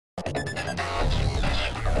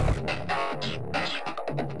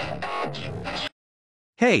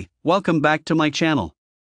Hey, welcome back to my channel.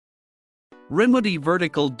 Rimoody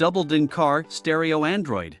Vertical Double-DIN Car Stereo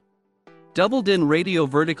Android. Double-DIN radio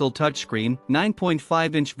vertical touchscreen,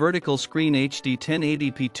 9.5-inch vertical screen HD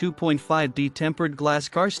 1080p 2.5D tempered glass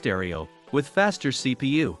car stereo, with faster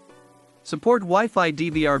CPU. Support Wi-Fi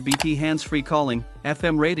DVR-BT hands-free calling,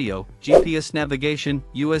 FM radio, GPS navigation,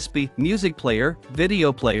 USB, music player,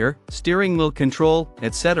 video player, steering wheel control,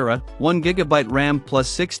 etc. 1GB RAM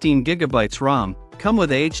plus 16GB ROM, come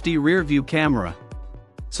with HD rear-view camera.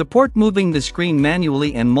 Support moving the screen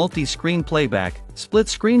manually and multi-screen playback, split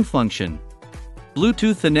screen function.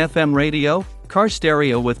 Bluetooth and FM radio, car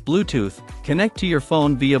stereo with Bluetooth, connect to your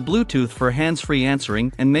phone via Bluetooth for hands-free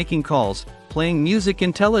answering and making calls, playing music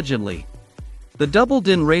intelligently. The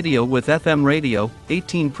double-DIN radio with FM radio,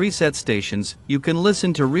 18 preset stations, you can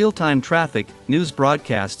listen to real-time traffic, news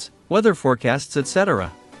broadcasts, weather forecasts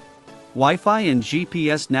etc. Wi-Fi and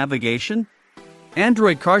GPS navigation?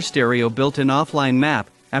 Android car stereo built-in offline map.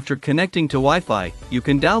 After connecting to Wi-Fi, you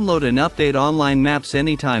can download and update online maps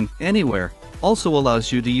anytime, anywhere. Also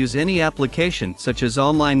allows you to use any application such as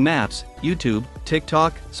online maps, YouTube,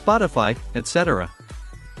 TikTok, Spotify, etc.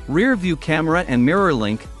 Rear view camera and mirror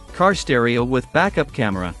link, car stereo with backup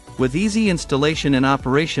camera, with easy installation and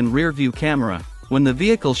operation rear view camera. When the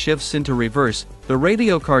vehicle shifts into reverse, the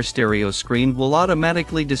radio car stereo screen will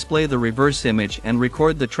automatically display the reverse image and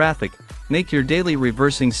record the traffic, make your daily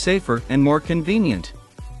reversing safer and more convenient.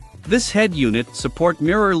 This head unit support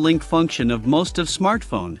mirror link function of most of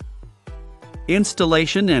smartphone.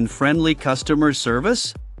 Installation and friendly customer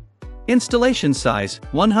service? Installation size,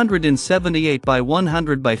 178 by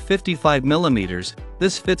 100 by 55 mm.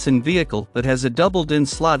 This fits in vehicle that has a double-DIN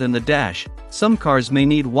slot in the dash. Some cars may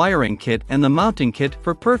need wiring kit and the mounting kit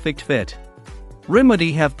for perfect fit.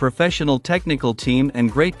 Rimoody have professional technical team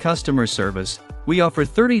and great customer service. We offer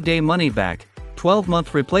 30-day money back,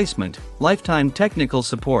 12-month replacement, lifetime technical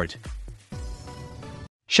support.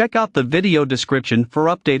 Check out the video description for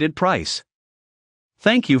updated price.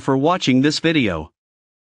 Thank you for watching this video.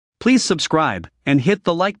 Please subscribe and hit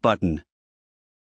the like button.